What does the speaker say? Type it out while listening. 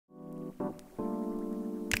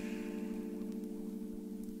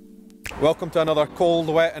Welcome to another cold,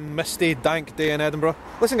 wet and misty, dank day in Edinburgh.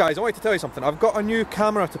 Listen guys, I wanted to tell you something. I've got a new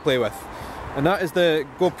camera to play with, and that is the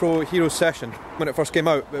GoPro Hero Session. When it first came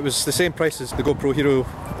out, it was the same price as the GoPro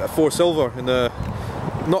Hero4 Silver, and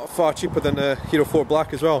not far cheaper than the Hero 4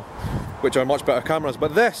 Black as well, which are much better cameras.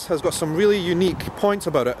 But this has got some really unique points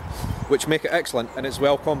about it, which make it excellent, and it's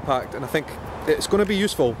well compact, and I think it's going to be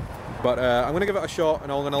useful. But I'm going to give it a shot,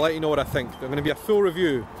 and I'm going to let you know what I think. There's going to be a full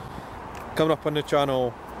review coming up on the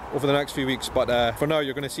channel over the next few weeks, but for now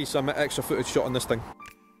you're going to see some extra footage shot on this thing.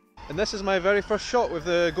 And this is my very first shot with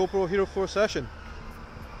the GoPro Hero4 Session.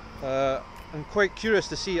 I'm quite curious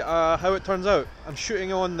to see how it turns out. I'm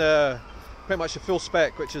shooting on pretty much the full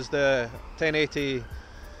spec, which is the 1080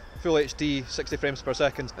 Full HD 60 frames per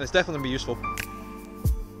second, and it's definitely going to be useful.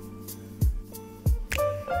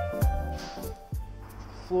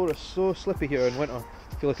 The floor is so slippy here in winter.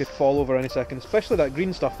 I feel like it'd fall over any second, especially that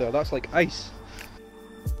green stuff there, that's like ice.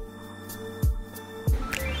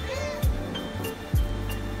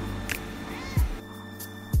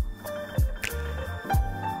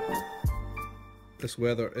 This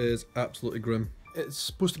weather is absolutely grim. It's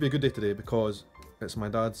supposed to be a good day today because it's my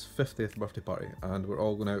dad's 50th birthday party, and we're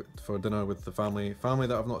all going out for dinner with the family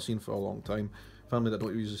that I've not seen for a long time, family that I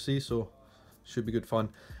don't usually see, so should be good fun.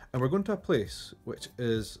 And we're going to a place which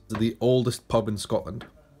is the oldest pub in Scotland.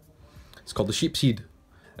 It's called the Sheep's Head.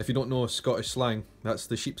 If you don't know Scottish slang, that's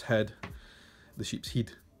the sheep's head, the Sheep's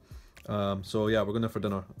Head. So yeah, we're going there for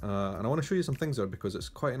dinner, and I want to show you some things there because it's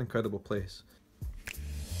quite an incredible place.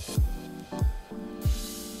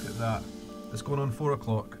 Look at that. It's going on 4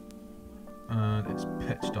 o'clock and it's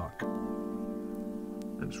pitch dark.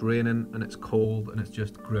 It's raining and it's cold and it's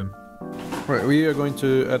just grim. Right, we are going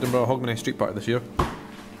to Edinburgh Hogmanay Street Party this year.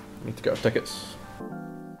 We need to get our tickets.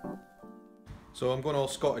 So I'm going all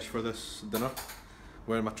Scottish for this dinner,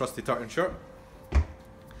 wearing my trusty tartan shirt.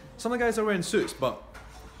 Some of the guys are wearing suits, but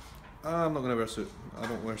I'm not going to wear a suit. I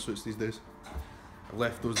don't wear suits these days. I've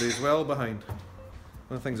left those days well behind.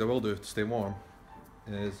 One of the things I will do to stay warm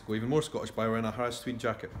is go even more Scottish by wearing a Harris tweed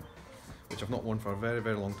jacket, which I've not worn for a very,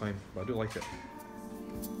 very long time, but I do like it.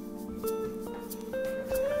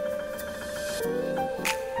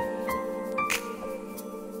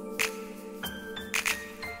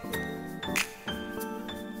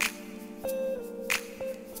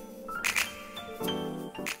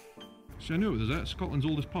 So I knew it was it, Scotland's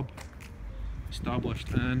oldest pub. Established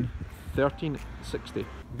in 1360.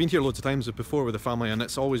 Been here loads of times before with the family and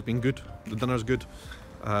it's always been good. The dinner's good.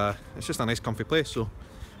 It's just a nice comfy place, so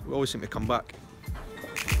we always seem to come back.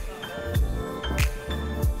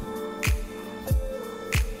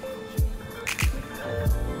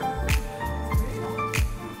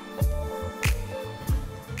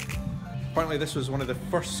 Apparently this was one of the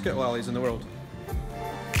first skittle alleys in the world.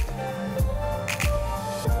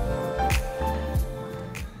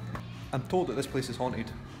 I'm told that this place is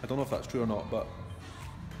haunted. I don't know if that's true or not, but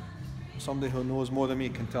somebody who knows more than me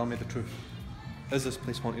can tell me the truth. Is this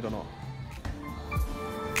place haunted or not?